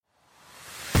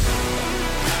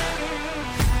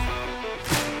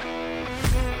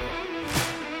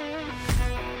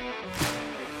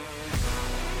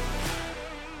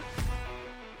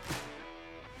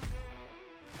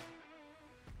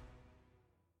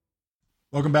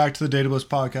Welcome back to the Data Bliss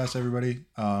podcast, everybody.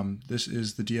 This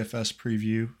is the DFS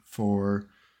preview for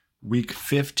week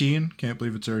 15. Can't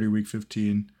believe it's already week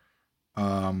 15.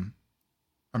 I'm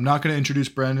not going to introduce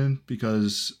Brandon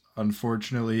because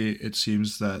unfortunately it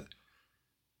seems that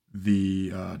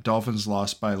the Dolphins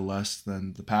lost by less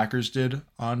than the Packers did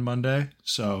on Monday.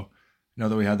 So I know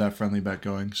that we had that friendly bet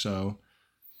going. So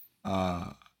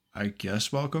I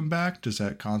guess welcome back. Does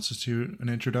that constitute an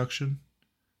introduction?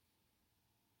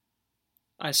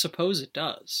 I suppose it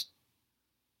does.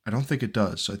 I don't think it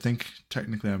does. So I think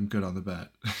technically I'm good on the bet.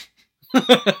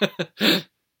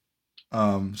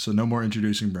 So no more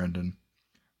introducing Brendan.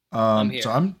 I'm here. So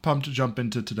I'm pumped to jump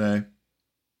into today.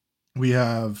 We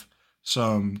have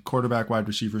some quarterback wide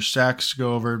receiver stacks to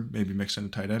go over, maybe mix in a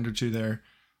tight end or two there.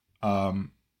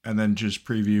 And then just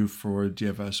preview for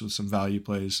DFS with some value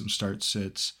plays, some start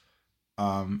sits.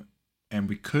 And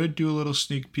we could do a little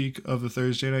sneak peek of the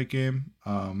Thursday night game.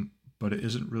 But it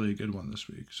isn't really a good one this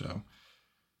week. So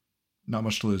not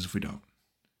much to lose if we don't.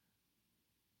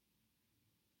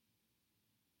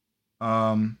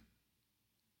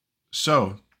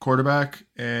 So quarterback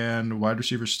and wide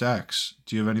receiver stacks.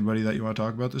 Do you have anybody that you want to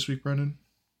talk about this week, Brendan?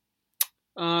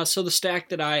 So the stack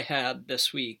that I had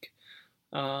this week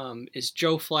is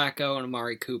Joe Flacco and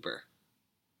Amari Cooper.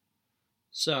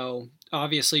 So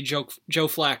obviously Joe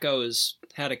Flacco has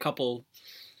had a couple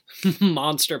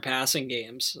monster passing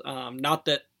games. Not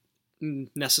that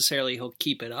necessarily he'll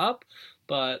keep it up,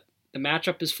 but the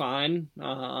matchup is fine.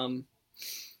 And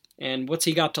what's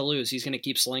he got to lose? He's going to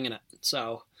keep slinging it.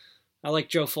 So I like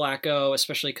Joe Flacco,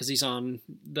 especially because he's on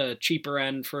the cheaper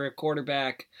end for a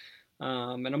quarterback.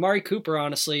 And Amari Cooper,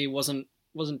 honestly, wasn't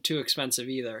too expensive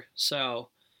either. So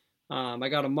I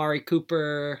got Amari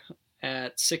Cooper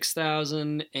at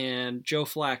 6,000 and Joe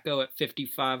Flacco at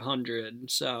 5,500.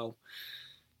 So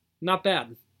not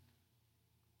bad.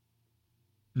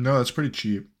 No, that's pretty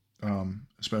cheap.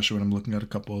 Especially when I'm looking at a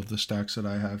couple of the stacks that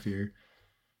I have here.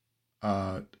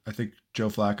 I think Joe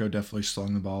Flacco definitely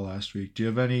slung the ball last week. Do you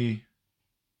have any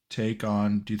take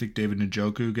on, do you think David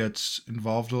Njoku gets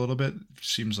involved a little bit?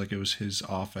 Seems like it was his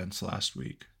offense last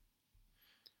week.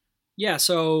 Yeah,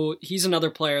 so he's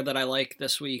another player that I like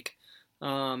this week,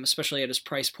 especially at his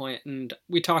price point. And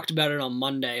we talked about it on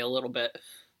Monday a little bit,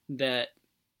 that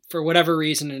for whatever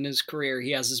reason in his career,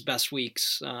 he has his best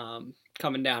weeks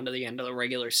coming down to the end of the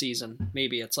regular season.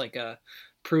 Maybe it's like a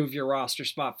prove your roster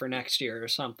spot for next year or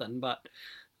something. But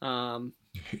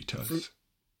He does.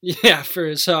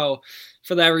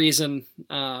 For that reason,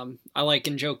 I like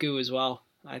Njoku as well.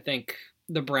 I think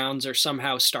the Browns are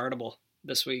somehow startable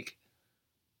this week.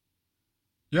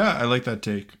 Yeah, I like that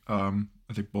take. I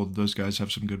think both of those guys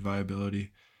have some good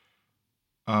viability.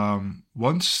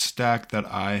 One stack that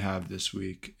I have this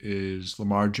week is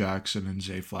Lamar Jackson and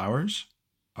Zay Flowers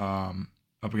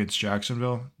up against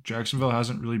Jacksonville. Jacksonville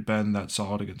hasn't really been that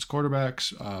solid against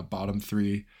quarterbacks. Bottom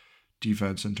three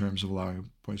defense in terms of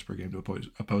allowing points per game to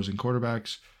opposing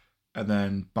quarterbacks. And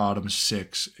then bottom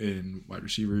six in wide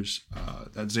receivers.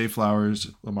 That Zay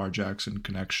Flowers, Lamar Jackson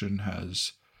connection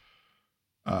has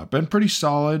been pretty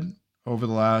solid over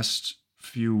the last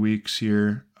few weeks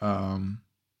here.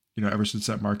 Ever since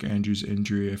that Mark Andrews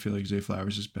injury, I feel like Zay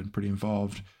Flowers has been pretty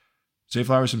involved. Zay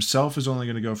Flowers himself is only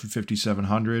going to go for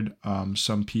 5,700.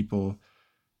 Some people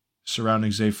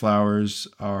surrounding Zay Flowers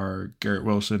are Garrett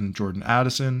Wilson and Jordan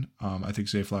Addison. I think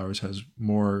Zay Flowers has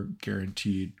more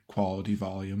guaranteed quality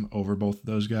volume over both of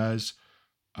those guys.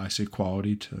 I say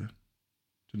quality to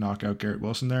knock out Garrett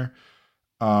Wilson there.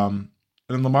 And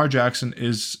then Lamar Jackson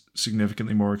is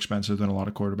significantly more expensive than a lot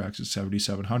of quarterbacks at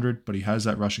 7,700, but he has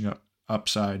that rushing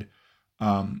upside.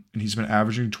 And he's been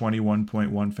averaging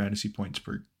 21.1 fantasy points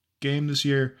per game this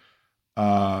year,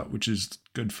 which is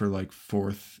good for like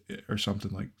fourth or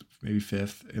something, like maybe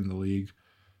fifth in the league.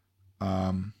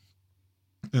 And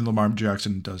Lamar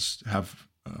Jackson does have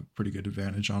a pretty good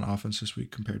advantage on offense this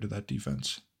week compared to that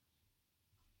defense.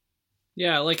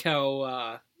 Yeah, I like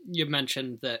how you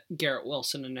mentioned that Garrett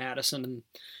Wilson and Addison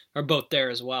are both there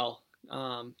as well.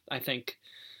 I think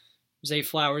Zay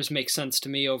Flowers makes sense to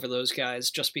me over those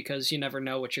guys just because you never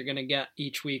know what you're going to get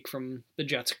each week from the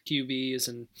Jets QBs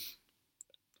and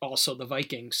also the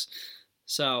Vikings.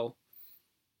 So,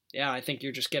 yeah, I think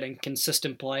you're just getting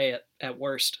consistent play at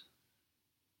worst.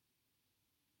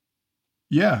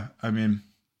 Yeah, I mean,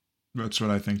 that's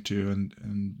what I think too.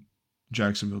 And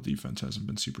Jacksonville defense hasn't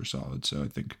been super solid. So I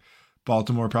think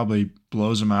Baltimore probably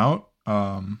blows them out.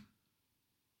 And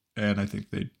I think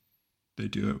they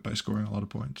do it by scoring a lot of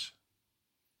points.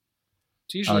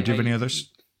 It's usually do you have any others?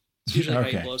 It's usually how you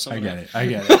Okay, blow someone out. I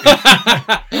get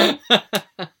it.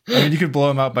 I mean, you could blow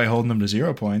them out by holding them to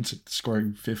 0 points,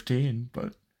 scoring 15,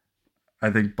 but I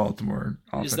think Baltimore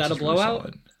offense Is that a really blowout?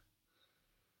 solid.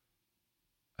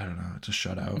 I don't know. It's a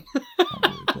shutout. Not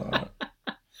really a blowout.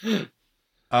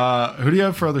 Who do you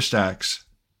have for other stacks?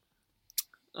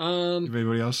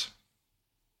 Anybody else?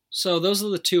 So those are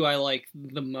the two I like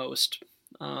the most.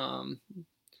 Do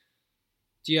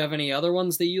you have any other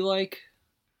ones that you like?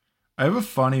 I have a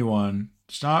funny one.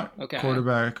 It's not Okay.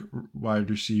 quarterback, wide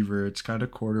receiver. It's kind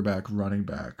of quarterback, running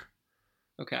back.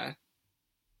 Okay.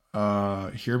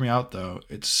 Hear me out though.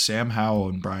 It's Sam Howell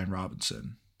and Brian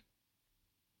Robinson.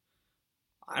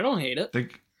 I don't hate it.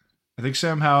 I think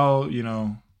Sam Howell,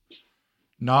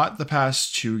 not the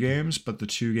past 2 games, but the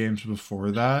 2 games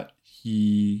before that,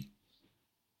 he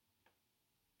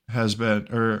has been,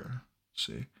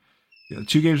 the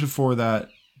 2 games before that,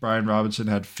 Brian Robinson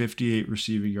had 58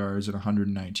 receiving yards and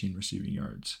 119 receiving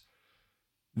yards.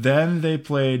 Then they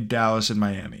played Dallas and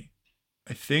Miami.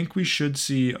 I think we should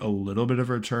see a little bit of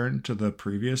a return to the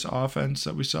previous offense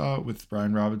that we saw with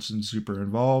Brian Robinson super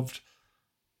involved.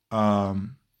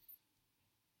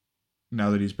 Now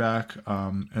that he's back,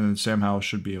 and then Sam Howell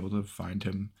should be able to find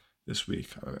him this week.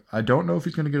 I don't know if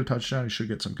he's going to get a touchdown. He should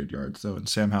get some good yards, though, and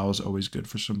Sam Howell is always good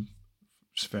for some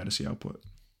fantasy output.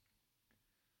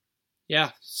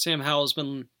 Yeah, Sam Howell's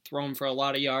been thrown for a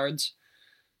lot of yards.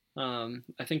 I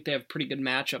think they have a pretty good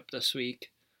matchup this week.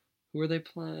 Who are they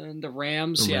playing? The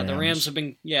Rams? Yeah, the Rams have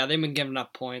been, they've been giving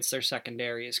up points. Their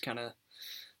secondary is kind of,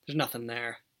 there's nothing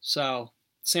there. So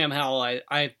Sam Howell,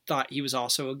 I thought he was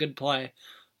also a good play.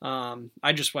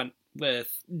 I just went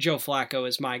with Joe Flacco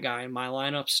as my guy in my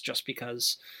lineups just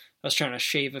because I was trying to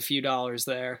shave a few dollars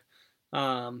there.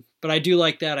 But I do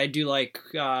like that. I do like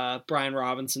Brian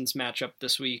Robinson's matchup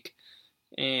this week,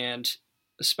 and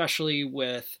especially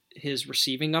with his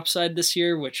receiving upside this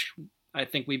year, which I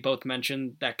think we both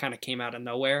mentioned that kind of came out of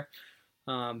nowhere.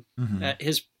 At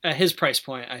his price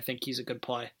point, I think he's a good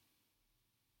play.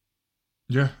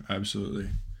 Yeah, absolutely.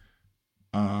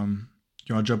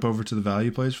 You want to jump over to the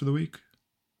value plays for the week?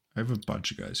 I have a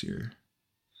bunch of guys here.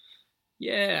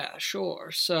 Yeah,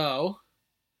 sure. So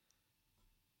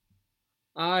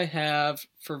I have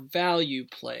for value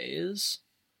plays,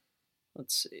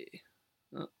 let's see.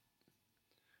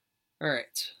 All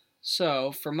right.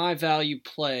 So for my value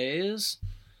plays,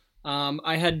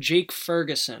 I had Jake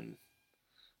Ferguson.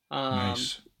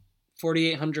 Nice.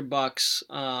 $4,800.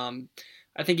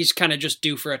 I think he's kind of just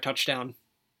due for a touchdown.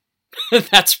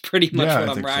 That's pretty much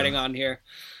what I'm riding on here.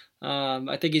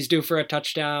 I think he's due for a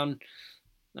touchdown.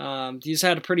 He's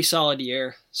had a pretty solid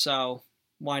year, so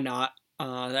why not?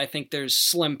 I think there's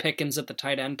slim pickings at the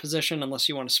tight end position unless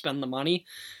you want to spend the money.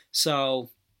 So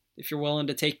if you're willing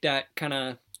to take that kind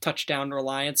of touchdown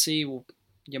reliancy, well,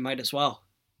 you might as well.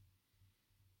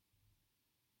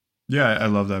 Yeah, I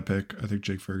love that pick. I think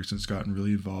Jake Ferguson's gotten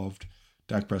really involved.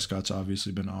 Dak Prescott's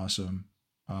obviously been awesome.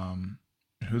 Who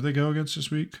do they go against this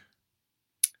week?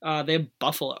 They have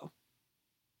Buffalo.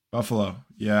 Buffalo,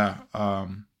 yeah.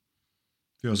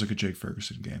 Feels like a Jake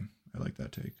Ferguson game. I like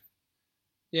that take.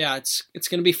 Yeah, it's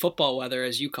going to be football weather,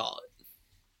 as you call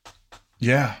it.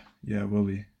 Yeah, it will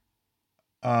be.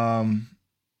 How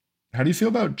do you feel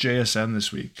about JSN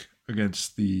this week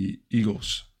against the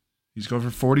Eagles? He's going for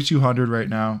 4,200 right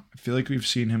now. I feel like we've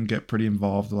seen him get pretty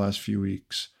involved the last few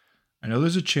weeks. I know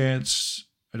there's a chance,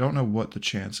 I don't know what the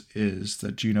chance is,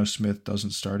 that Geno Smith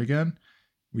doesn't start again.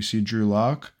 We see Drew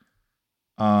Lock.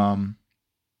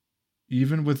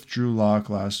 Even with Drew Lock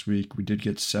last week, we did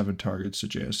get 7 targets to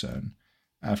JSN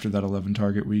after that 11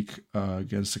 target week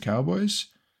against the Cowboys.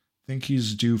 I think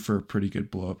he's due for a pretty good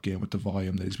blow up game with the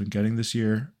volume that he's been getting this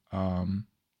year, and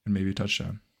maybe a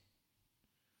touchdown.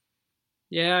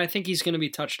 Yeah, I think he's going to be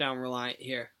touchdown reliant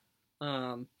here.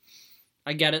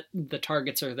 I get it. The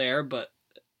targets are there, but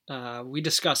we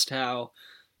discussed how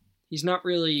he's not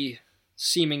really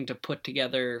seeming to put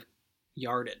together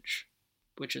yardage,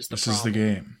 which is the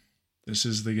problem. This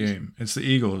is the game. It's the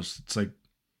Eagles. It's like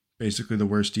basically the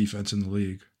worst defense in the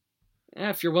league. Yeah,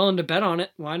 if you're willing to bet on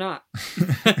it, why not?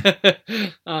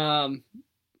 I'm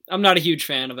not a huge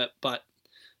fan of it, but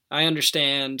I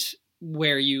understand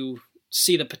where you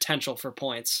see the potential for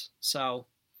points. So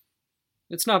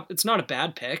it's not a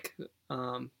bad pick.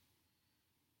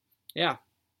 Yeah.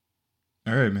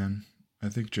 All right, man. I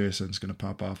think Jason's going to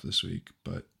pop off this week,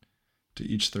 but to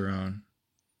each their own.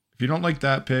 If you don't like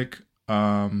that pick,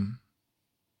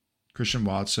 Christian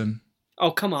Watson.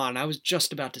 Oh, come on. I was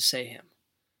just about to say him.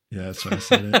 Yeah, that's why I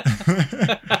said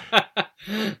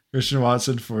it. Christian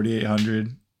Watson,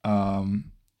 4,800.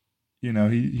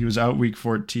 He was out week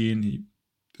 14. He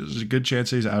there's a good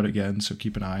chance he's out again, so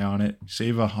keep an eye on it.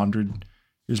 Save $100.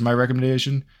 Here's my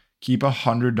recommendation. Keep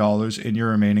 $100 in your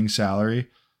remaining salary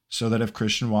so that if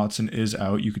Christian Watson is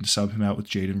out, you can sub him out with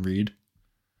Jaden Reed.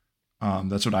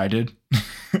 That's what I did.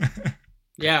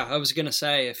 Yeah, I was going to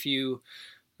say, if you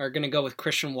are going to go with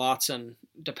Christian Watson,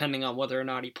 depending on whether or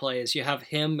not he plays, you have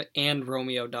him and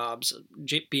Romeo Doubs,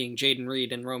 being Jaden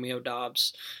Reed and Romeo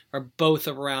Doubs, are both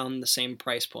around the same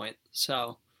price point.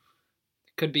 So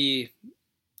it could be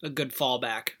a good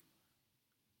fallback.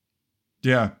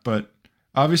 Yeah, but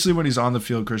obviously when he's on the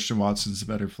field, Christian Watson's the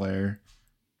better player.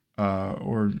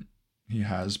 Or he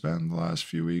has been the last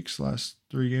few weeks, last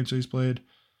 3 games that he's played.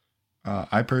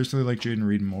 I personally like Jaden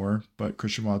Reed more, but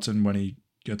Christian Watson, when he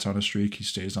gets on a streak, he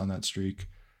stays on that streak.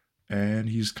 And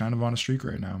he's kind of on a streak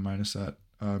right now, minus that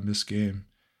missed game.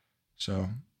 So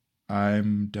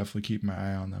I'm definitely keeping my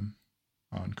eye on them,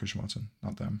 on Christian Watson,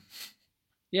 not them.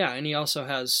 Yeah, and he also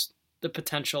has the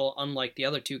potential, unlike the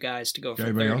other 2 guys, to go for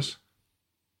 30. Else?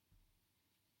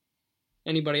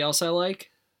 Anybody else I like?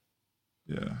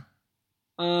 Yeah.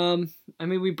 I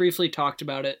mean, we briefly talked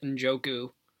about it in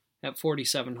Njoku at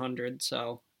 4,700,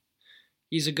 so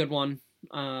he's a good one.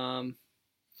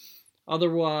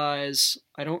 Otherwise,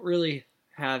 I don't really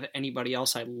have anybody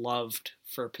else I loved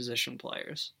for position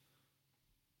players.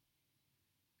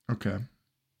 Okay.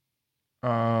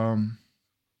 I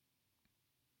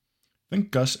think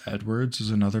Gus Edwards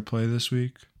is another play this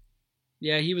week.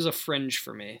 Yeah, he was a fringe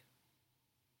for me.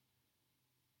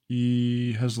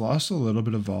 He has lost a little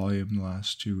bit of volume the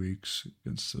last 2 weeks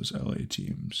against those LA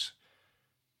teams.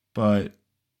 But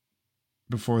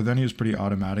before then, he was pretty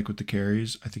automatic with the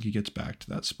carries. I think he gets back to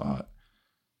that spot.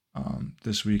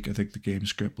 This week, I think the game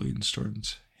script leans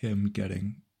towards him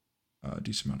getting a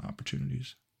decent amount of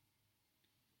opportunities.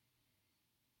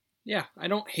 Yeah, I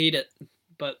don't hate it.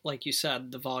 But like you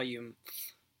said, the volume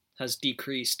has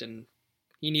decreased and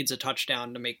he needs a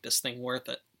touchdown to make this thing worth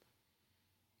it.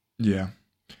 Yeah.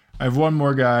 I have one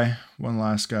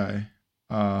last guy.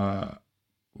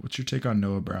 What's your take on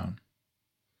Noah Brown?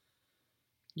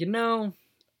 You know,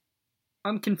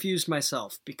 I'm confused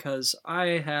myself because I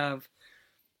have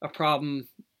a problem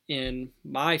in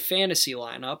my fantasy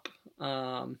lineup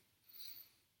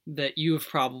that you've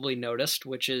probably noticed,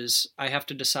 which is I have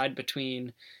to decide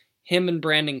between him and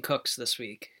Brandon Cooks this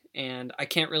week, and I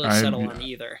can't really settle on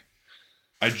either.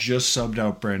 I just subbed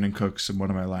out Brandon Cooks in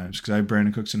one of my lineups because I have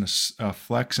Brandon Cooks in a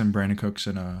flex and Brandon Cooks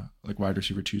in a wide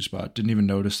receiver 2 spot. Didn't even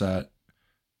notice that,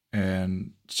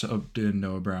 and subbed in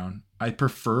Noah Brown. I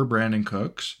prefer Brandon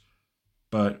Cooks,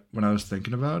 but when I was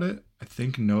thinking about it, I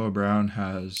think Noah Brown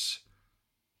has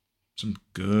some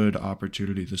good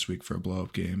opportunity this week for a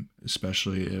blow-up game,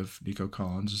 especially if Nico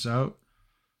Collins is out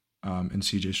and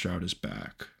CJ Stroud is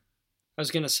back. I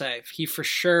was going to say, he for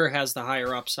sure has the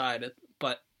higher upside,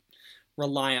 but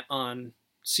reliant on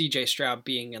CJ Stroud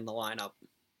being in the lineup.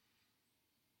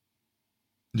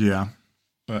 Yeah,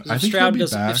 but I think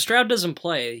if Stroud doesn't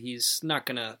play, he's not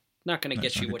gonna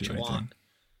get you what you want.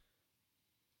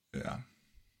 Yeah.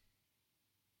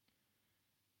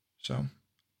 So.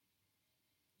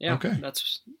 Yeah. Okay.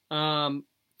 That's. I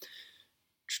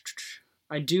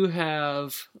do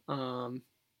have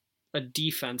a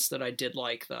defense that I did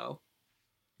like though.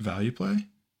 Value play?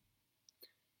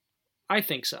 I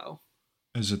think so.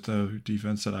 Is it the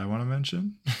defense that I want to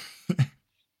mention?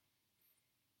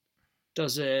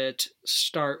 Does it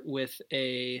start with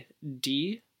a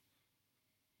D?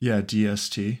 Yeah,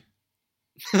 DST.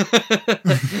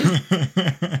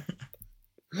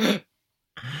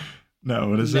 No,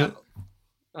 what is it?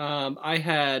 I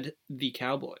had the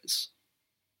Cowboys.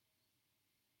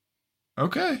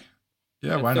 Okay.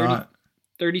 Yeah, why not?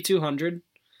 3,200.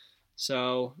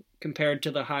 So compared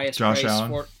to the highest Josh price,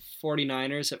 Allen.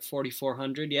 49ers at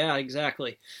 4,400. Yeah,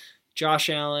 exactly. Josh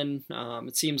Allen,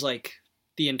 it seems like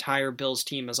the entire Bills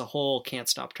team as a whole can't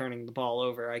stop turning the ball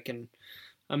over. I can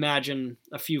imagine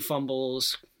a few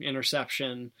fumbles,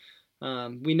 interception.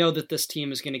 We know that this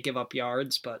team is going to give up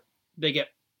yards, but they get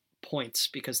points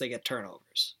because they get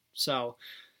turnovers. So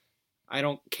I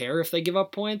don't care if they give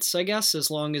up points, I guess, as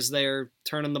long as they're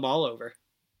turning the ball over.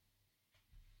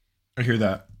 I hear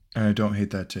that, and I don't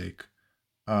hate that take.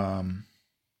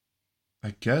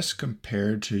 I guess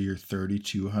compared to your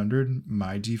 3,200,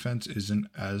 my defense isn't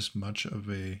as much of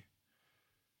a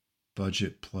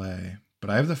budget play, but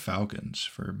I have the Falcons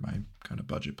for my kind of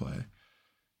budget play.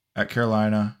 At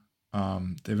Carolina,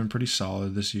 they've been pretty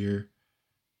solid this year,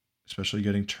 especially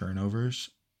getting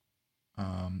turnovers.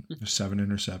 7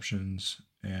 interceptions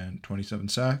and 27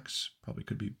 sacks. Probably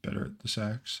could be better at the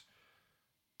sacks.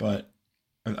 But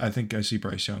I think I see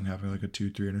Bryce Young having like a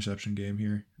 2-3 interception game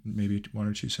here maybe 1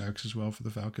 or 2 sacks as well for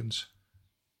the Falcons.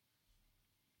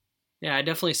 Yeah, I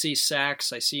definitely see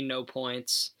sacks. I see no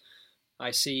points.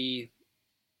 I see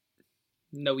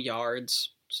no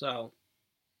yards. So,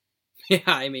 yeah,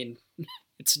 I mean,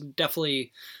 it's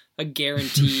definitely a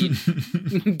guaranteed,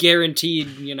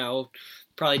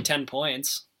 probably 10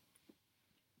 points.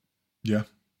 Yeah.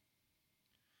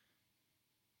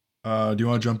 Do you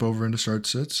want to jump over into start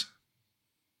sits?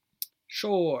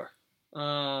 Sure.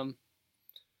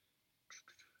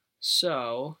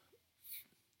 So,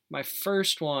 my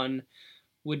first one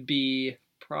would be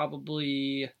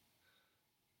probably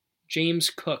James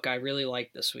Cook. I really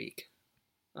like this week.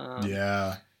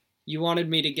 Yeah. You wanted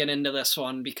me to get into this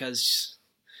one because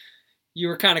you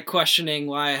were kind of questioning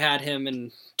why I had him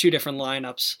in 2 different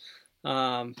lineups.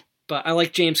 But I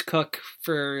like James Cook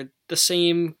for the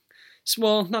same,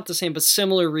 well, not the same, but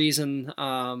similar reason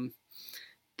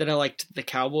that I liked the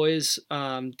Cowboys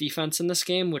defense in this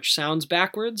game, which sounds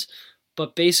backwards.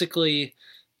 But basically,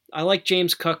 I like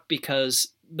James Cook because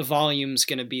the volume's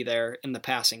going to be there in the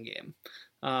passing game.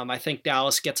 I think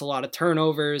Dallas gets a lot of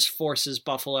turnovers, forces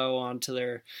Buffalo onto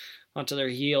their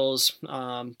heels,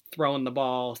 throwing the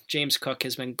ball. James Cook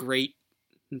has been great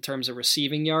in terms of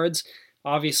receiving yards.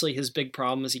 Obviously, his big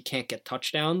problem is he can't get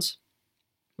touchdowns,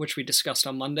 which we discussed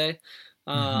on Monday.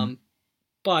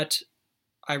 But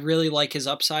I really like his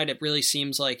upside. It really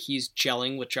seems like he's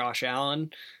gelling with Josh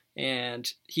Allen,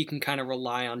 and he can kind of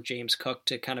rely on James Cook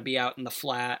to kind of be out in the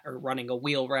flat or running a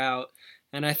wheel route.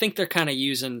 And I think they're kind of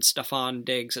using Stephon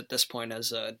Diggs at this point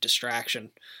as a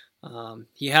distraction.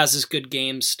 He has his good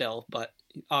games still, but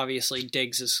obviously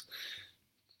Diggs has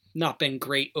not been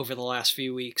great over the last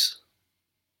few weeks.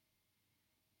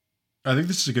 I think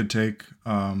this is a good take.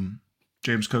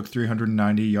 James Cook,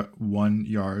 391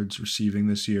 yards receiving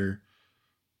this year.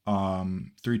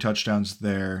 3 touchdowns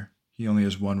there. He only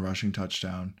has 1 rushing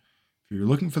touchdown. If you're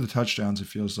looking for the touchdowns, it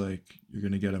feels like you're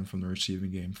going to get him from the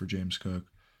receiving game for James Cook.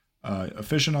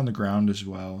 Efficient on the ground as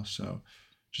well. So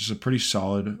just a pretty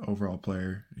solid overall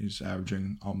player. He's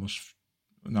averaging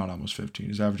not almost 15.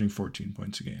 He's averaging 14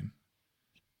 points a game.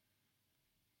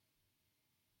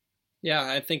 Yeah,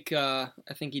 I think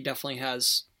he definitely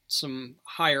has some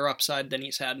higher upside than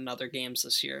he's had in other games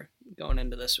this year going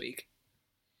into this week.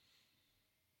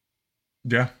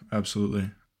 Yeah,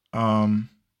 absolutely. One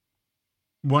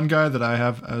guy that I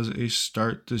have as a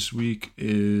start this week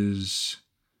is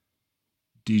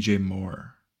DJ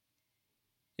Moore.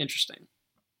 Interesting.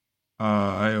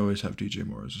 I always have DJ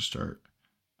Moore as a start.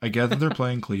 I get that they're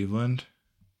playing Cleveland,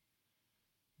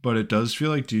 but it does feel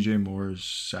like DJ Moore's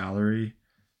salary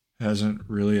hasn't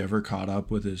really ever caught up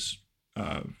with his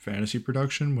fantasy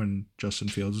production when Justin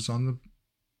Fields is on the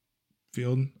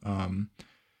field.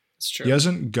 It's true. He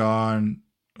hasn't gone.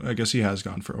 I guess he has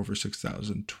gone for over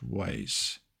 6,000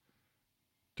 twice,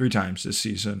 3 times this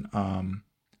season.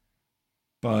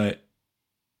 But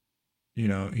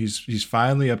he's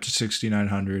finally up to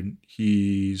 6,900.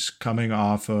 He's coming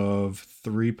off of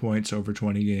 3 points over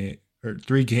 20 or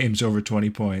 3 games over 20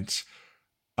 points.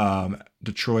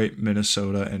 Detroit,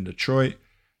 Minnesota, and Detroit.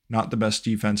 Not the best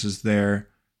defenses there.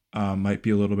 Might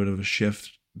be a little bit of a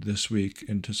shift this week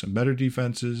into some better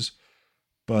defenses,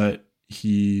 but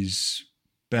he's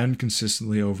been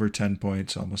consistently over 10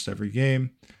 points almost every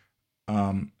game.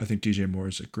 I think DJ Moore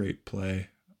is a great play,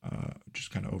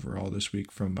 just kind of overall this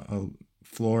week from a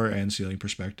floor and ceiling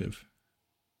perspective.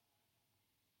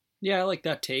 Yeah, I like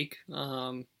that take.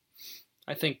 I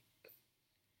think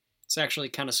it's actually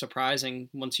kind of surprising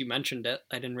once you mentioned it.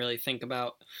 I didn't really think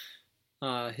about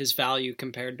his value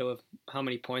compared to how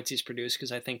many points he's produced,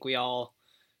 because I think we all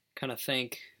kind of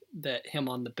think that him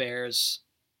on the Bears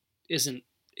isn't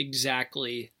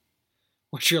exactly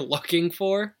what you're looking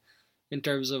for in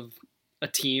terms of a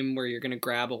team where you're going to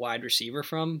grab a wide receiver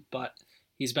from, but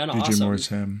he's been awesome. DJ Moore's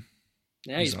him.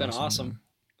 Yeah, he's been awesome.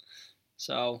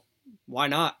 So why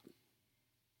not?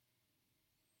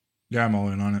 Yeah, I'm all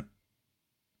in on it.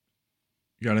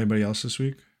 You got anybody else this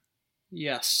week?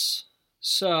 Yes.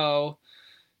 So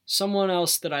someone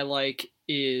else that I like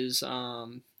is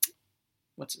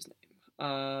what's his name?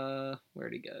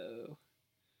 Where'd he go?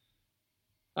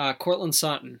 Cortland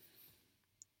Sutton.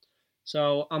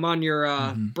 So I'm on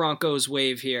your Broncos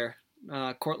wave here.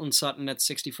 Cortland Sutton at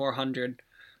 6,400.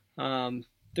 The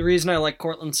reason I like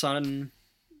Cortland Sutton,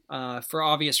 for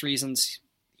obvious reasons,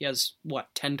 he has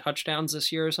 10 touchdowns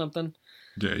this year or something.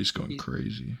 Yeah, he's going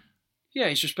crazy. Yeah,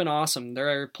 he's just been awesome.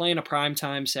 They're playing a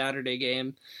primetime Saturday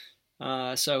game,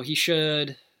 so he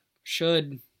should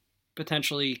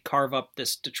potentially carve up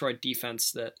this Detroit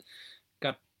defense that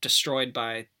got destroyed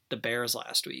by the Bears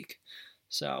last week.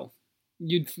 So,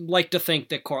 you'd like to think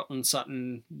that Cortland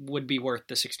Sutton would be worth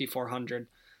the 6,400.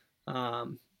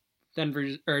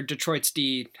 Detroit's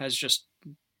D has just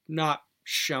not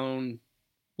shown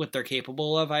what they're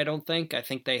capable of, I don't think. I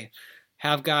think they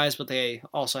have guys, but they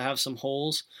also have some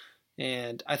holes.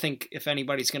 And I think if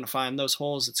anybody's going to find those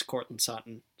holes, it's Cortland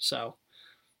Sutton. So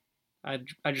I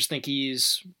just think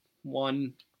he's,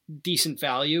 one, decent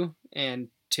value, and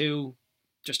two,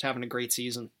 just having a great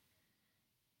season.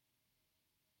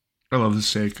 I love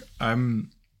this take.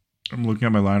 I'm looking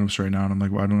at my lineups right now, and I'm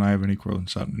like, why don't I have any Cortland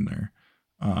Sutton in there?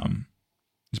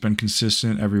 He's been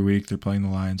consistent every week. They're playing the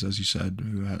Lions, as you said,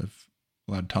 who have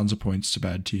allowed tons of points to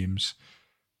bad teams.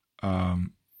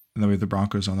 And then we have the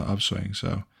Broncos on the upswing.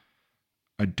 So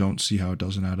I don't see how it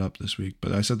doesn't add up this week.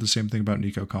 But I said the same thing about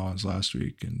Nico Collins last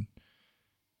week, and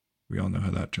we all know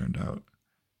how that turned out.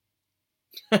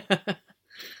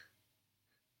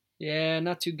 Yeah,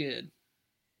 not too good.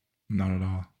 Not at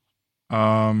all.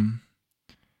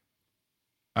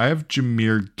 I have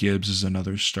Jahmyr Gibbs as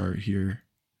another start here.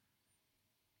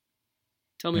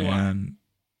 Tell me why.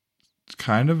 It's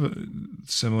kind of a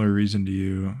similar reason to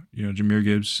you. You know, Jahmyr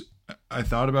Gibbs, I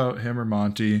thought about him or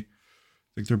Monty. I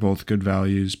think they're both good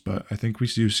values, but I think we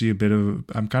do see a bit of,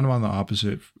 I'm kind of on the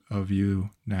opposite of you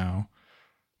now.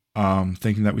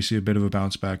 Thinking that we see a bit of a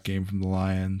bounce back game from the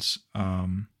Lions.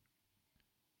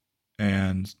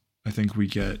 And I think we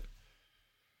get,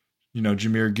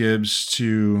 Jahmyr Gibbs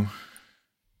to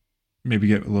maybe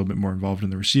get a little bit more involved in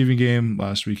the receiving game.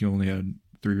 Last week he only had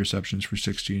 3 receptions for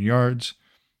 16 yards.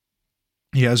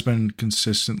 He has been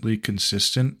consistently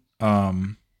consistent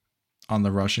on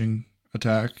the rushing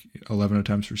attack. 11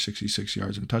 attempts for 66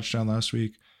 yards and a touchdown last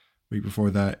week. Week before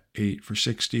that, 8 for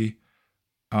 60.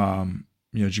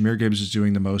 Jahmyr Gibbs is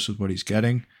doing the most with what he's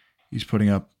getting. He's putting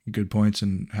up good points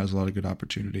and has a lot of good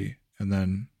opportunity. And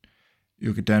then you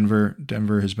look at Denver.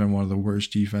 Denver has been one of the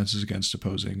worst defenses against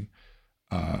opposing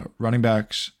running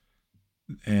backs.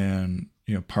 And,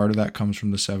 part of that comes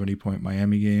from the 70-point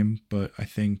Miami game. But I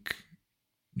think,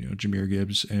 Jahmyr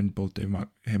Gibbs and both him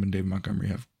and David Montgomery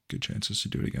have good chances to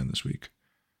do it again this week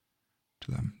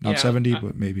to them. Not 70,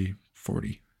 but maybe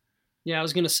 40. Yeah, I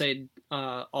was going to say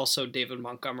also David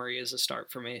Montgomery is a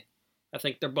start for me. I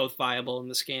think they're both viable in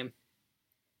this game.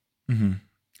 Mm-hmm.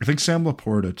 I think Sam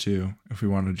Laporta, too, if we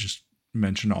want to just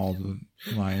mention all the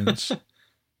Lions.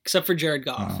 Except for Jared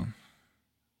Goff.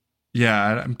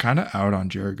 Yeah, I'm kind of out on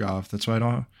Jared Goff. That's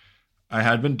why I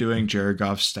had been doing Jared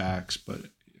Goff stacks, but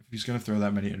if he's going to throw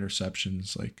that many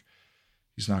interceptions, like,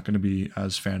 he's not going to be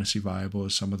as fantasy viable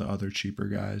as some of the other cheaper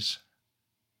guys.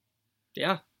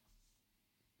 Yeah.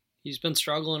 He's been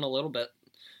struggling a little bit,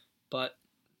 but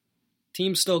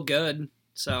team's still good.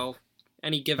 So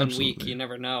any given week, you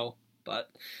never know, but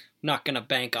I'm not going to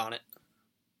bank on it.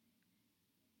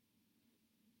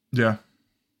 Yeah.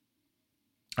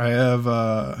 I have,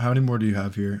 how many more do you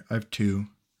have here? I have 2.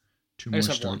 2 more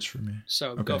starts for me.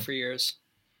 So okay. Go for yours.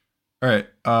 All right.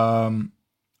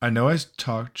 I know I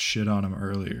talked shit on him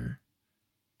earlier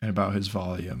and about his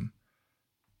volume,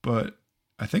 but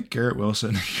I think Garrett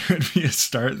Wilson could be a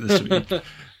start this week.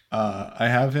 I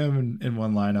have him in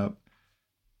one lineup.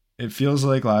 It feels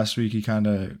like last week he kind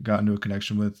of got into a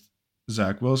connection with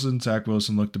Zach Wilson. Zach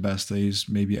Wilson looked the best that he's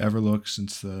maybe ever looked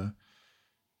since the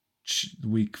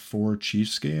week 4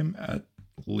 Chiefs game, at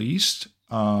least.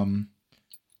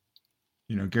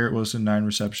 Garrett Wilson, 9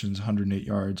 receptions, 108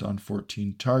 yards on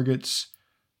 14 targets.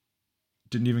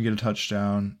 Didn't even get a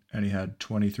touchdown, and he had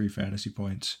 23 fantasy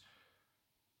points.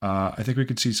 I think we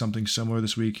could see something similar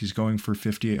this week. He's going for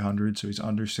 5,800, so he's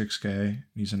under 6K.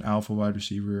 He's an alpha wide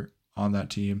receiver on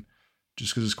that team.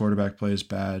 Just because his quarterback play is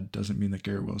bad doesn't mean that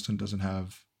Garrett Wilson doesn't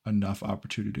have enough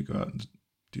opportunity to go out and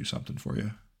do something for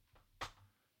you.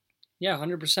 Yeah,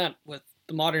 100%. With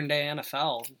the modern day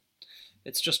NFL,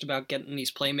 it's just about getting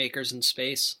these playmakers in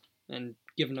space and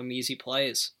giving them easy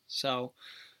plays. So,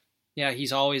 yeah,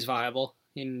 he's always viable.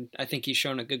 And I think he's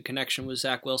shown a good connection with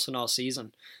Zach Wilson all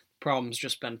season. Problem's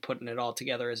just been putting it all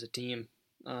together as a team.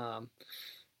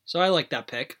 So I like that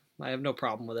pick. I have no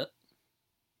problem with it.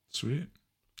 Sweet.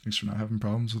 Thanks for not having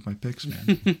problems with my picks,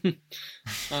 man.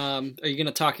 Are you going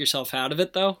to talk yourself out of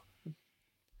it, though?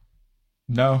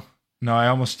 No, I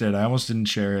almost did. I almost didn't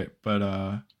share it, but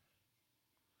I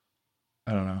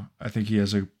don't know. I think he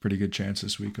has a pretty good chance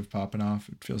this week of popping off.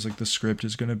 It feels like the script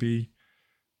is going to be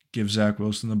give Zach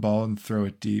Wilson the ball and throw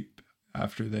it deep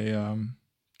after they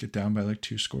get down by like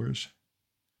 2 scores.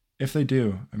 If they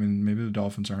do, I mean, maybe the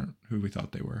Dolphins aren't who we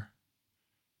thought they were.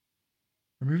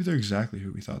 Or maybe they're exactly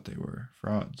who we thought they were.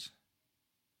 Frauds.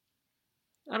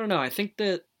 I don't know. I think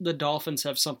that the Dolphins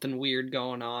have something weird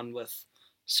going on with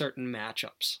certain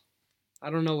matchups. I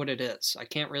don't know what it is. I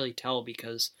can't really tell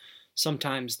because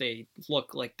sometimes they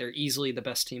look like they're easily the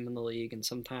best team in the league, and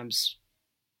sometimes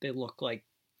they look like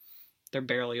they're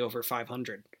barely over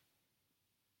 500.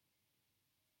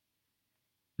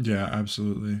 Yeah,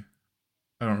 absolutely.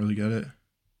 I don't really get it.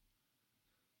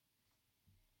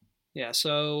 Yeah,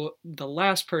 so the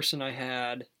last person I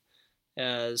had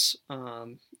as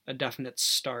a definite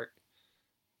start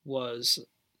was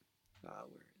where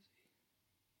is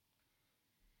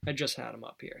he? I just had him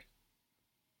up here.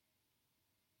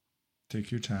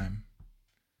 Take your time.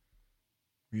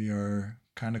 We are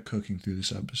kind of cooking through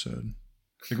this episode.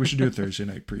 I think we should do a Thursday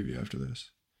night preview after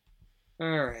this.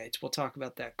 All right, we'll talk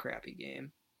about that crappy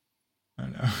game. I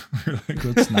know. We're like,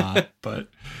 let's not, but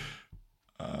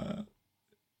all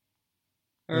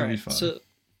right.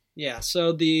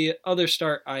 So the other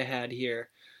start I had here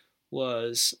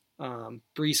was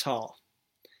Breece Hall.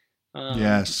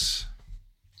 Yes.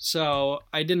 So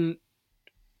I didn't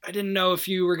know if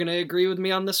you were going to agree with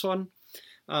me on this one.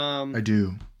 I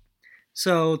do.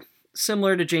 So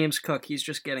similar to James Cook, he's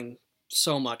just getting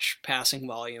so much passing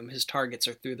volume. His targets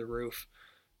are through the roof.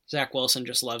 Zach Wilson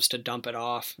just loves to dump it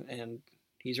off, and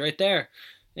he's right there.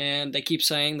 And they keep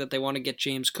saying that they want to get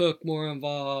James Cook more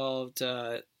involved.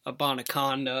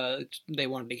 Abanaconda, they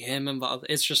wanted to get him involved.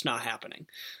 It's just not happening.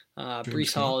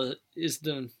 Breece Hall is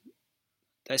the...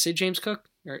 Did I say James Cook?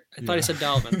 Or I thought I said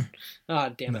Dalvin.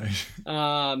 Damn it. Nice.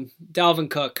 Dalvin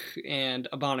Cook and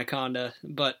Abanaconda,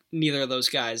 but neither of those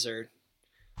guys are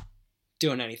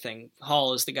doing anything.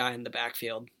 Hall is the guy in the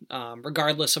backfield,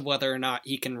 regardless of whether or not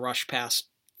he can rush past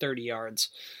 30 yards.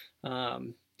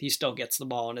 He still gets the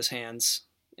ball in his hands,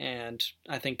 and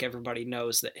I think everybody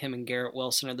knows that him and Garrett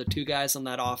Wilson are the two guys on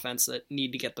that offense that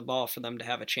need to get the ball for them to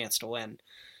have a chance to win.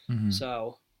 Mm-hmm.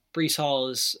 So Breece Hall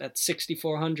is at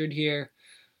 6,400 here.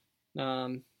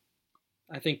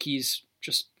 I think he's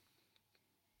just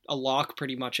a lock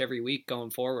pretty much every week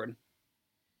going forward.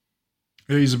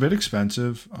 Yeah, he's a bit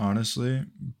expensive, honestly,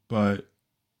 but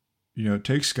it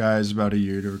takes guys about a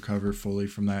year to recover fully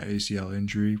from that ACL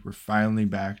injury. We're finally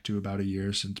back to about a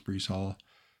year since Breece Hall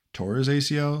tore his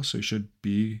ACL, so he should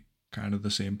be kind of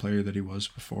the same player that he was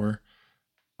before.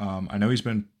 I know he's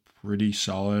been pretty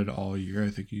solid all year. I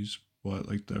think he's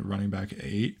the running back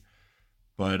 8,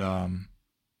 but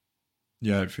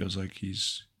yeah, it feels like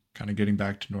he's kind of getting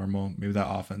back to normal. Maybe that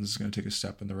offense is going to take a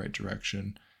step in the right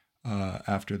direction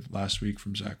after last week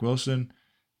from Zach Wilson.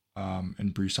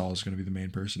 And Breece Hall is going to be the main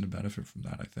person to benefit from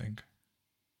that, I think.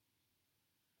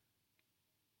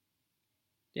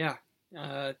 Yeah,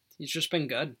 he's just been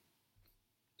good.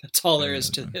 That's all there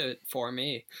is to it for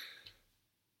me.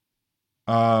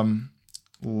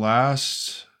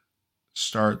 Last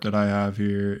start that I have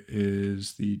here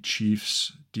is the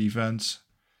Chiefs defense.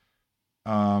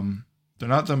 They're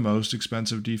not the most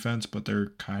expensive defense, but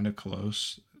they're kind of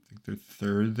close. I think they're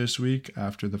third this week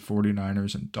after the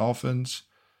 49ers and Dolphins.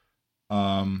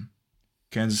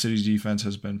 Kansas City's defense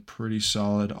has been pretty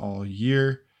solid all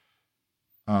year.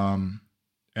 And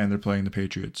they're playing the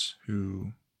Patriots,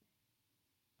 who,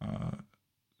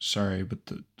 sorry, but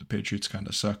the Patriots kind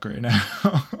of suck right now.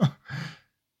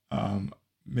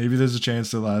 Maybe there's a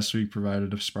chance that last week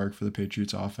provided a spark for the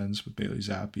Patriots offense with Bailey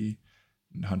Zappi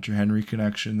and Hunter Henry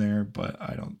connection there, but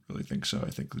I don't really think so.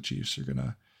 I think the Chiefs are going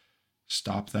to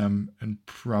stop them and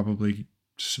probably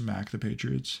smack the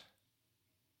Patriots.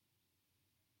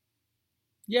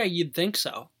 Yeah, you'd think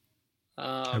so.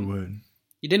 I would.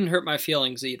 You didn't hurt my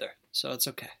feelings either, so it's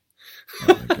okay.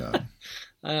 Oh my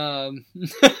God.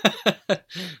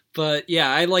 But yeah,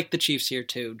 I like the Chiefs here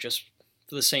too, just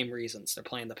for the same reasons. They're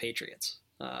playing the Patriots.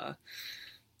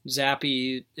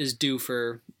 Zappi is due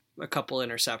for a couple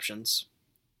interceptions.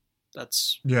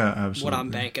 That's absolutely what I'm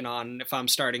banking on if I'm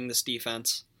starting this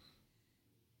defense.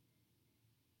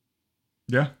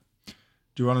 Yeah.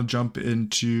 Do you want to jump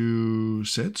into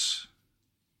sits?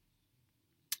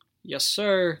 Yes,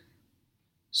 sir.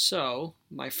 So,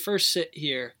 my first sit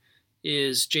here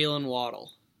is Jalen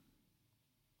Waddle.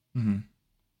 Mm-hmm.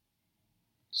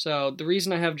 So, the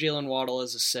reason I have Jalen Waddle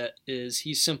as a sit is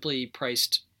he's simply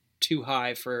priced too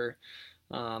high for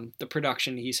the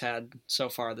production he's had so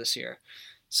far this year.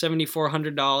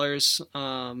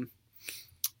 $7,400.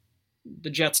 The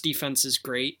Jets defense is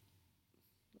great.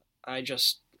 I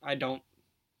don't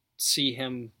see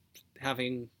him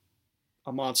having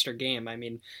a monster game. I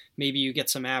mean, maybe you get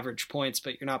some average points,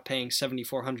 but you're not paying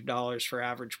 $7,400 for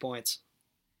average points.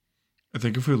 I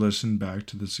think if we listened back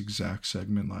to this exact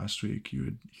segment last week, you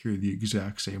would hear the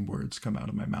exact same words come out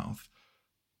of my mouth.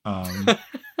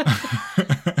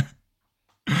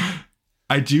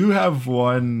 I do have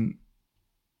one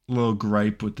little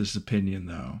gripe with this opinion,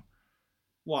 though.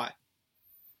 Why?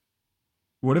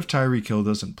 what if Tyreek Hill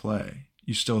doesn't play?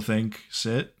 You still think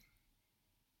sit?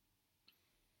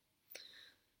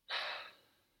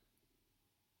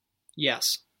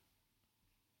 Yes.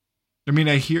 I mean,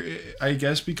 I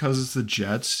guess because it's the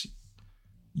Jets,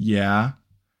 yeah,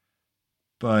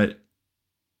 but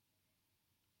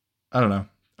I don't know.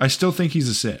 I still think he's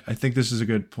a sit. I think this is a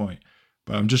good point,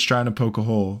 but I'm just trying to poke a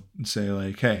hole and say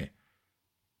like, hey,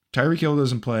 Tyreek Hill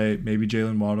doesn't play. Maybe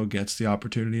Jalen Waddle gets the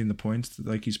opportunity and the points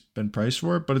like he's been priced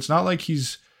for, but it's not like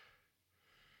he's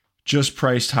just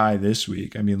priced high this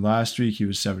week. I mean, last week he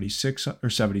was 76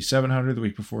 or 7,700. The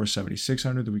week before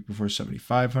 7,600. The week before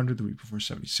 7,500. The week before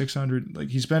 7,600. Like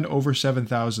he's been over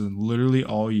 7,000 literally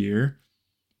all year,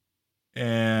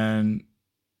 and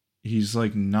he's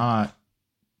like not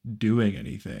doing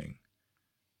anything.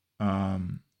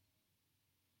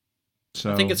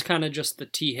 So I think it's kind of just the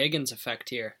T. Higgins effect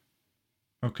here.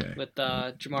 Okay. With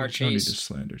Jamar Chase. No need to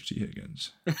slander T. Higgins.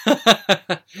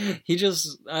 He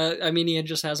just, he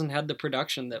just hasn't had the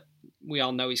production that we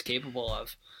all know he's capable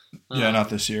of. Yeah,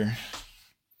 not this year.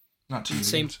 Not T.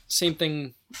 Higgins. Same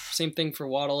thing for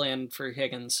Waddle and for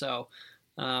Higgins. So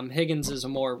Higgins is a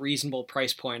more reasonable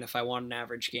price point if I want an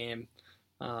average game.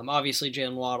 Obviously,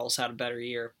 Jalen Waddle's had a better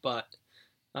year, but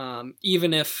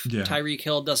even if Tyreek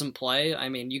Hill doesn't play, I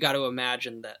mean, you got to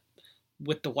imagine that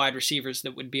with the wide receivers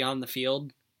that would be on the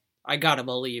field, I got to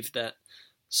believe that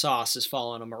Sauce is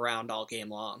following him around all game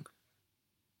long.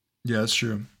 Yeah, that's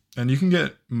true. And you can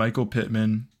get Michael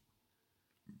Pittman,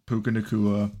 Puka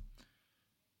Nacua,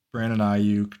 Brandon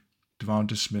Ayuk,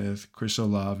 Devonta Smith, Chris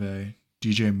Olave,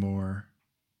 DJ Moore,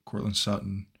 Cortland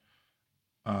Sutton,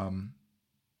 and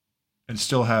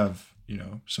still have,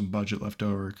 some budget left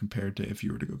over compared to if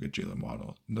you were to go get Jalen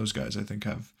Waddle. And those guys, I think,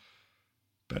 have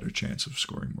better chance of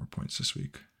scoring more points this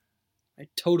week. I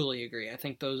totally agree. I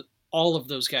think all of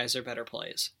those guys are better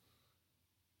plays.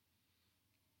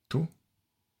 Cool.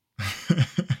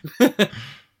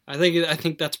 I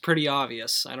think that's pretty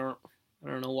obvious. I don't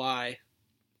know why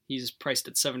he's priced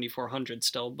at 7,400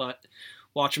 still, but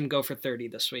watch him go for 30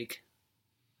 this week.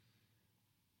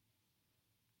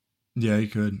 Yeah, he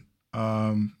could.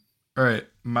 All right,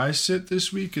 my sit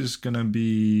this week is gonna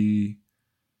be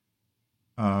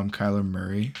Kyler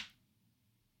Murray.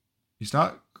 He's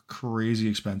not crazy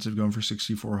expensive, going for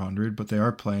 6,400, but they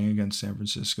are playing against San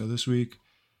Francisco this week,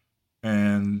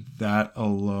 and that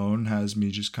alone has me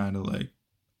just kind of like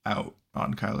out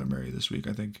on Kyler Murray this week.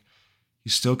 I think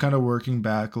he's still kind of working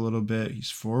back a little bit. He's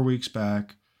 4 weeks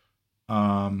back.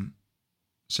 San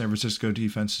Francisco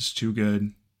defense is too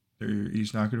good.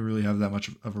 He's not going to really have that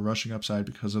much of a rushing upside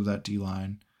because of that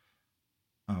D-line.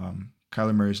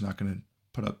 Kyler Murray's not going to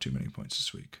put up too many points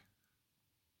this week.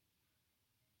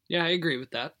 Yeah, I agree with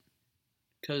that.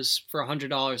 Because for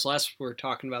 $100 less, we're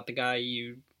talking about the guy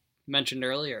you mentioned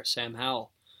earlier, Sam Howell.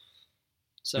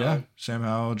 So yeah, Sam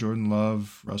Howell, Jordan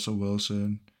Love, Russell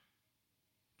Wilson,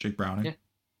 Jake Browning.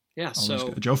 Yeah.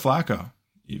 So Joe Flacco,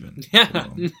 even. Yeah.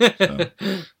 So,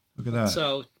 look at that.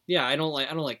 So yeah, I don't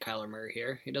like Kyler Murray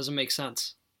here. He doesn't make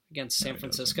sense against San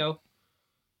Francisco.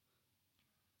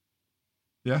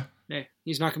 Yeah. Yeah,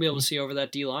 he's not gonna be able to see over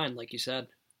that D line, like you said.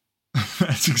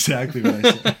 That's exactly what I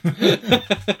said.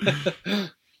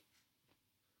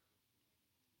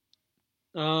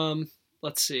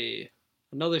 Let's see.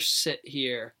 Another sit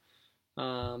here.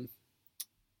 For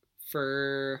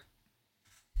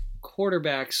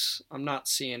quarterbacks, I'm not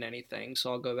seeing anything,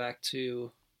 so I'll go back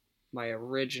to my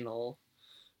original,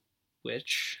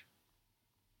 which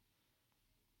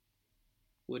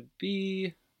would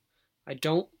be, I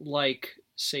don't like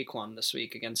Saquon this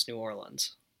week against New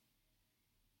Orleans.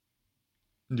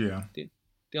 Yeah. The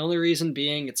only reason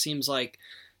being, it seems like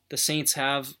the Saints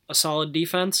have a solid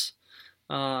defense,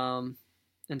 and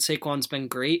Saquon's been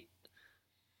great,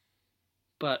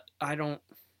 but I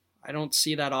don't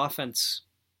see that offense,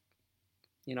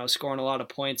 scoring a lot of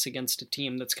points against a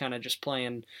team that's kind of just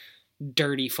playing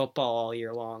dirty football all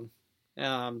year long.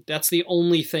 That's the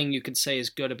only thing you could say is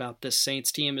good about this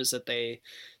Saints team, is that they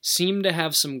seem to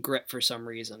have some grit for some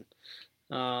reason.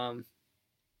 But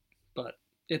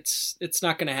it's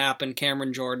not going to happen.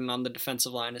 Cameron Jordan on the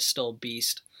defensive line is still a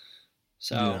beast.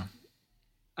 So yeah.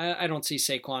 I don't see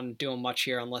Saquon doing much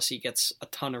here unless he gets a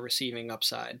ton of receiving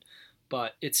upside.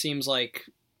 But it seems like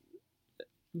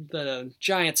the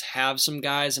Giants have some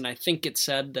guys, and I think it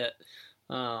said that,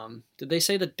 did they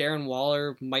say that Darren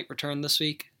Waller might return this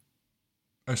week?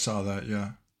 I saw that,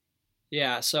 yeah.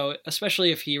 Yeah, so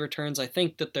especially if he returns, I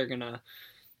think that they're going to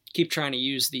keep trying to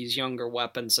use these younger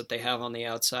weapons that they have on the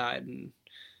outside and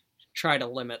try to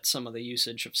limit some of the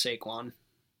usage of Saquon.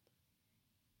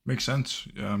 Makes sense.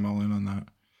 Yeah, I'm all in on that.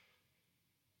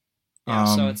 Yeah,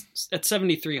 so Um, it's at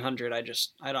 7,300.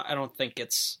 I don't think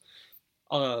it's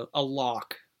a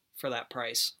lock for that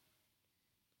price.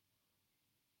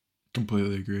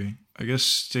 Completely agree. I guess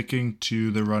sticking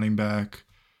to the running back,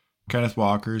 Kenneth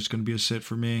Walker is going to be a sit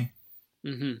for me.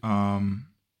 Mm-hmm.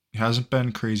 He hasn't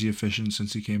been crazy efficient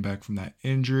since he came back from that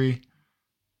injury.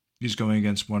 He's going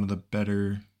against one of the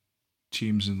better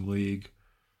teams in the league.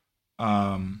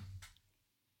 And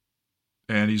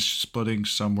he's splitting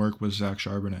some work with Zach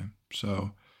Charbonnet.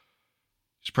 So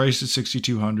he's priced at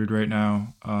 6,200 right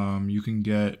now. You can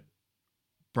get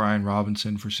Brian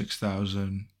Robinson for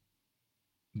 6,000,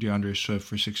 DeAndre Swift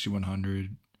for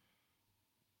 6,100,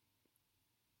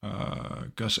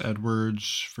 Gus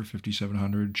Edwards for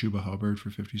 5,700, Chuba Hubbard for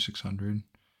 5,600.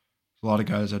 A lot of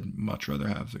guys I'd much rather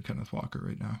have than Kenneth Walker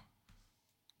right now.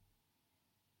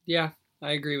 Yeah,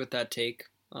 I agree with that take.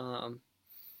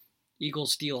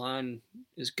 Eagles' D line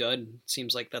is good.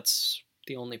 Seems like that's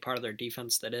the only part of their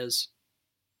defense that is.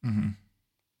 Mm-hmm.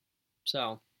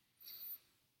 So,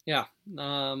 yeah.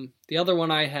 The other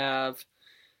one I have,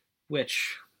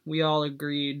 which we all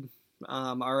agreed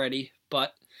already,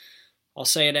 but I'll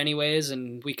say it anyways,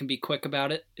 and we can be quick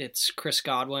about it. It's Chris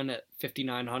Godwin at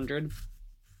 5,900.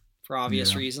 For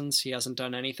obvious reasons, he hasn't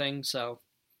done anything, so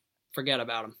forget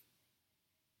about him.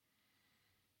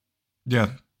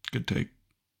 Yeah, good take.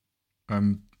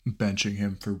 I'm benching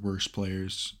him for worst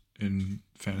players in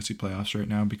fantasy playoffs right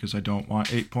now because I don't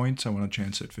want 8 points. I want a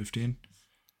chance at 15.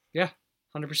 Yeah,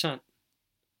 100%.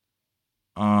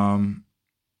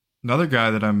 Another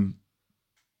guy that I'm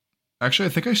actually, I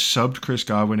think I subbed Chris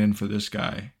Godwin in for this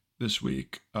guy this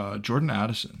week. Jordan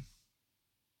Addison.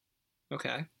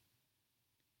 Okay.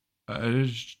 I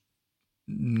is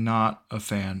not a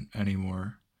fan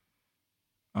anymore.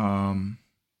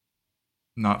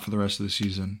 Not for the rest of the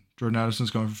season. Jordan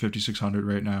Addison's going for 5,600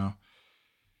 right now.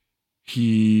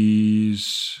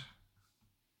 He's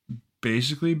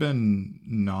basically been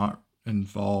not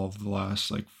involved the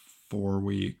last 4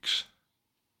 weeks,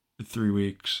 3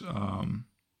 weeks. I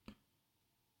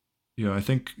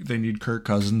think they need Kirk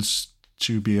Cousins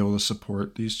to be able to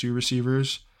support these two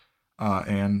receivers,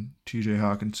 and TJ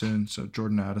Hawkinson. So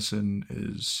Jordan Addison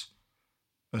is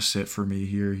a sit for me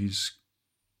here. He's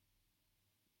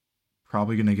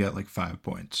probably going to get 5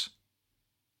 points.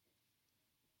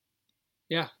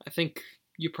 Yeah, I think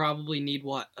you probably need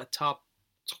a top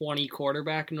 20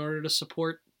 quarterback in order to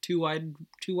support two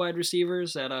wide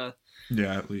receivers at a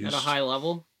high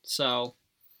level. So,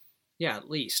 yeah, at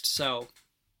least. So,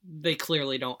 they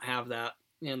clearly don't have that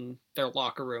in their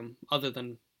locker room other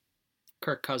than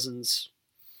Kirk Cousins,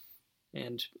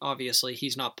 and obviously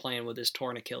he's not playing with his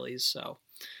torn Achilles. So,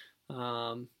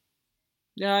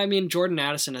 yeah, I mean, Jordan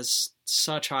Addison has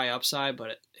such high upside,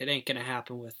 but it ain't gonna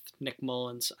happen with Nick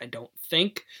Mullins, I don't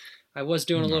think. I was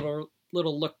doing a little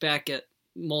look back at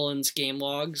Mullins' game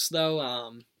logs,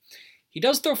 though. He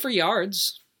does throw for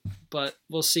yards, but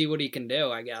we'll see what he can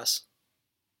do, I guess.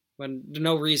 When there's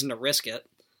no reason to risk it.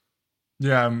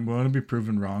 Yeah, I'm willing to be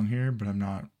proven wrong here, but I'm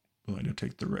not willing to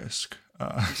take the risk.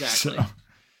 Exactly. So.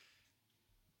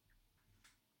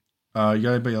 You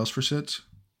got anybody else for sits?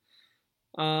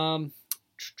 Another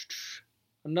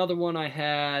one I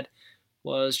had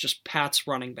was just Pat's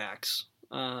running backs.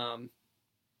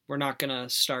 We're not going to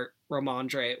start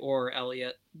Ramondre or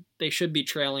Elliott. They should be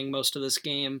trailing most of this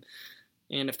game,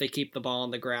 and if they keep the ball on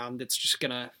the ground,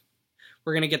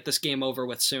 we're going to get this game over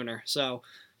with sooner. So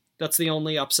that's the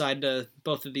only upside to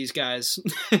both of these guys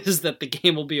is that the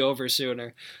game will be over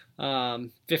sooner.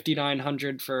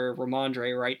 5,900 for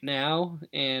Ramondre right now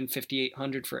and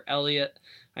 5,800 for Elliott.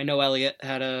 I know Elliott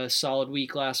had a solid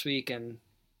week last week, and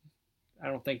I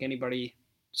don't think anybody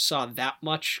saw that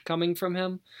much coming from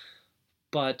him.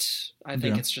 But I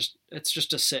think it's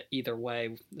just a sit either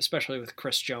way, especially with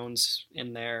Chris Jones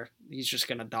in there. He's just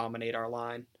going to dominate our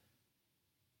line.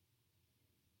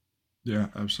 Yeah,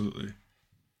 absolutely.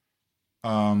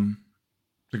 I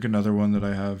think another one that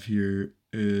I have here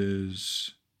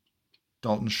is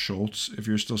Dalton Schultz. If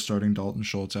you're still starting Dalton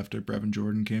Schultz after Brevin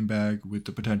Jordan came back with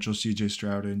the potential CJ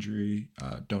Stroud injury,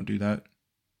 don't do that.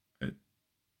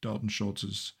 Dalton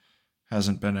Schultz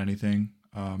hasn't been anything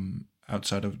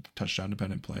outside of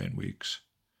touchdown-dependent play in weeks.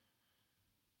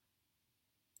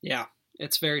 Yeah,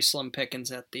 it's very slim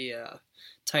pickings at the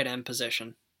tight end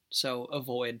position, so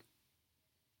avoid.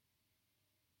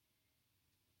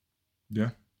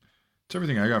 Yeah. That's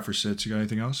everything I got for sits. You got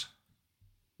anything else?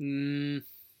 I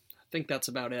think that's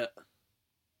about it.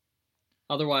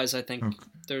 Otherwise, I think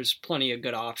there's plenty of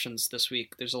good options this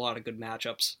week. There's a lot of good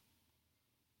matchups.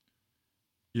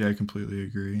 Yeah, I completely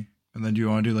agree. And then do you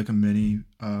want to do a mini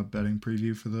betting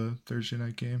preview for the Thursday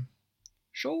night game?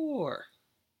 Sure.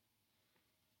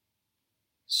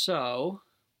 So,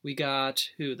 we got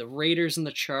who? The Raiders and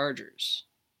the Chargers.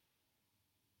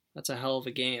 That's a hell of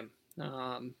a game.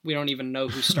 We don't even know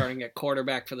who's starting at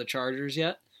quarterback for the Chargers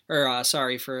yet. Or,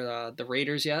 for the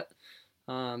Raiders yet.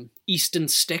 Easton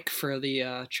Stick for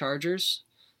the Chargers.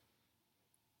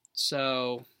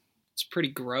 So, it's pretty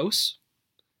gross.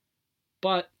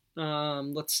 But,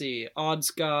 let's see.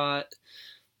 Odds got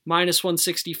minus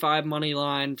 165 money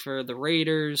line for the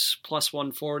Raiders, plus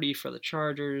 140 for the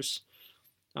Chargers.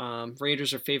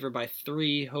 Raiders are favored by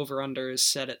 3. Over-under is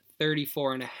set at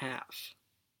 34.5.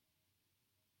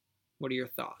 What are your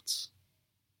thoughts?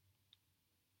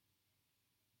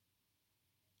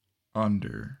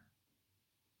 Under.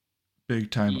 Big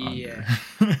time Yeah.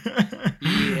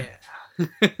 under.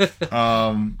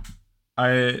 Yeah.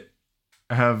 I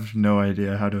have no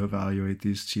idea how to evaluate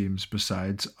these teams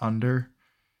besides under.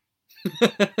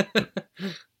 I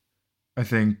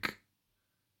think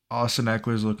Austin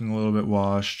Eckler's looking a little bit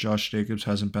washed. Josh Jacobs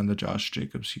hasn't been the Josh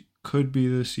Jacobs he could be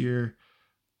this year.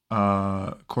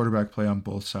 Quarterback play on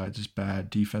both sides is bad.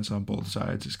 Defense on both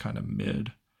sides is kind of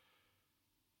mid.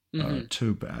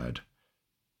 Too bad.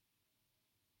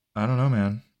 I don't know,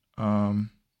 man.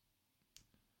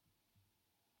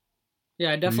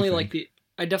 Yeah, I definitely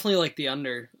like the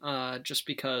under, just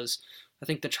because I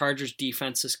think the Chargers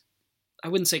defense is, I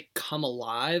wouldn't say come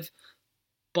alive,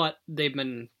 but they've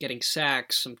been getting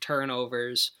sacks, some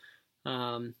turnovers.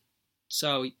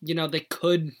 So, they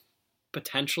could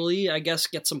potentially, I guess,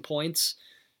 get some points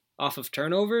off of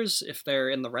turnovers if they're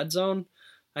in the red zone.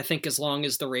 I think as long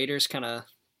as the Raiders kind of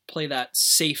play that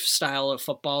safe style of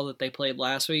football that they played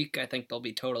last week, I think they'll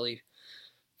be totally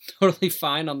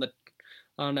fine on the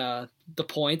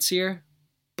points here.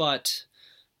 But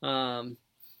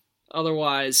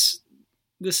otherwise,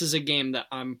 this is a game that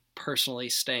I'm personally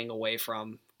staying away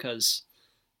from because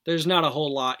there's not a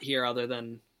whole lot here other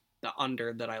than the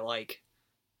under that I like.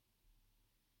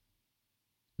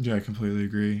 Yeah, I completely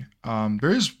agree.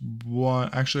 There's one,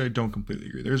 actually I don't completely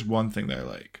agree. There's one thing that I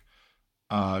like,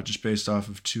 just based off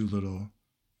of 2 little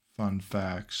fun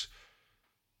facts.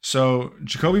 So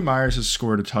Jacoby Myers has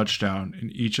scored a touchdown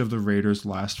in each of the Raiders'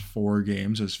 last 4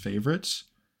 games as favorites.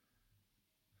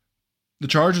 The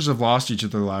Chargers have lost each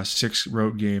of their last 6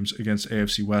 road games against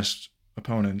AFC West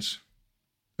opponents.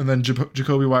 And then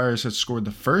Jacoby Myers has scored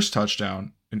the first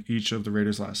touchdown in each of the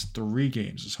Raiders' last 3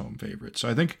 games as home favorites. So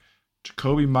I think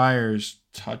Jacoby Myers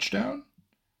touchdown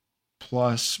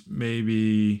plus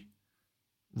maybe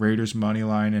Raiders money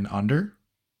line and under.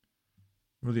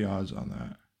 What are the odds on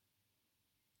that?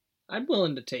 I'm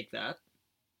willing to take that.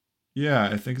 Yeah,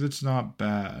 I think that's not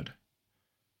bad.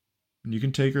 And you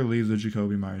can take or leave the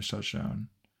Jacoby Myers touchdown.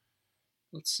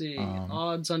 Let's see.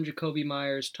 Odds on Jacoby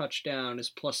Myers touchdown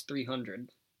is plus 300.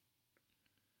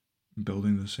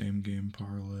 Building the same game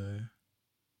parlay.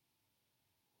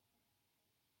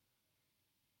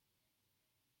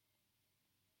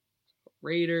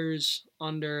 Raiders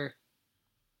under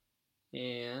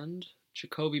and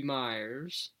Jacoby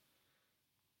Myers.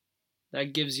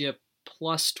 That gives you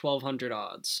plus 1,200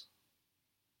 odds.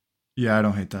 Yeah, I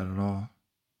don't hate that at all.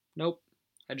 Nope.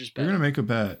 I just bet. You're going to make a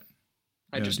bet.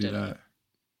 I just did that.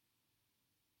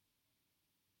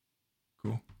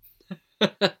 Cool.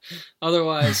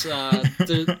 Otherwise,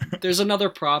 there's another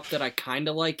prop that I kind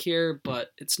of like here,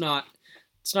 but it's not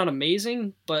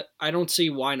amazing, but I don't see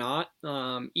why not.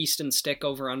 Easton Stick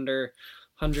over under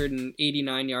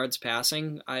 189 yards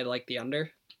passing. I like the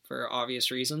under for obvious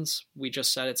reasons. We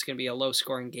just said it's going to be a low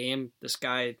scoring game. This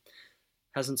guy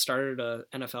hasn't started an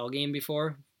NFL game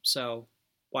before, so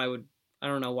I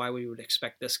don't know why we would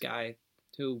expect this guy,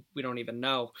 who we don't even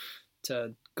know,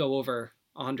 to go over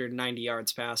 190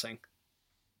 yards passing.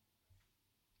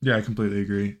 Yeah, I completely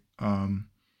agree. I'd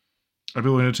be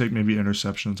willing to take maybe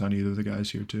interceptions on either of the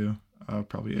guys here too.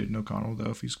 Probably Aiden O'Connell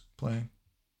though if he's playing.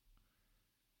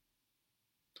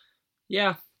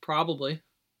 Yeah, probably.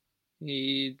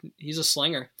 He's a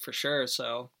slinger for sure,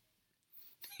 so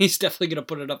he's definitely going to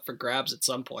put it up for grabs at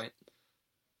some point.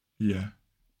 Yeah.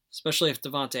 Especially if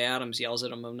Devontae Adams yells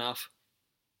at him enough.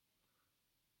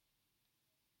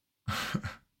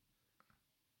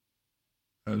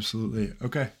 Absolutely.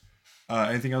 Okay.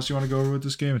 Anything else you want to go over with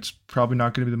this game? It's probably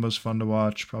not going to be the most fun to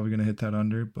watch. Probably going to hit that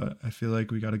under, but I feel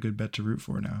like we got a good bet to root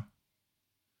for now.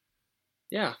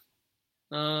 Yeah.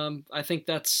 I think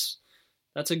that's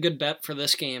a good bet for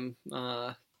this game.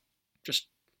 Just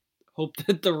hope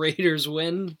that the Raiders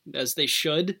win, as they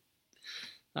should.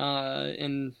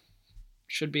 And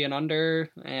should be an under.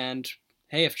 And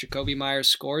hey, if Jacoby Myers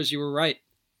scores, you were right.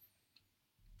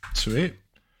 Sweet.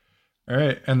 All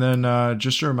right. And then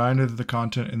just a reminder that the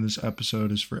content in this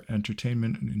episode is for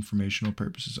entertainment and informational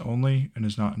purposes only and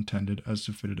is not intended as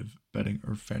definitive betting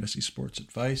or fantasy sports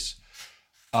advice.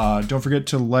 Don't forget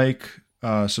to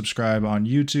subscribe on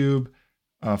YouTube.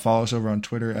 Follow us over on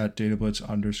Twitter at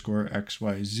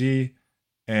datablitz_XYZ.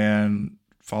 And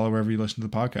follow wherever you listen to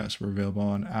the podcast. We're available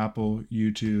on Apple,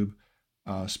 YouTube,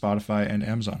 Spotify, and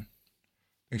Amazon.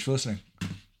 Thanks for listening.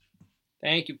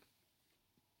 Thank you.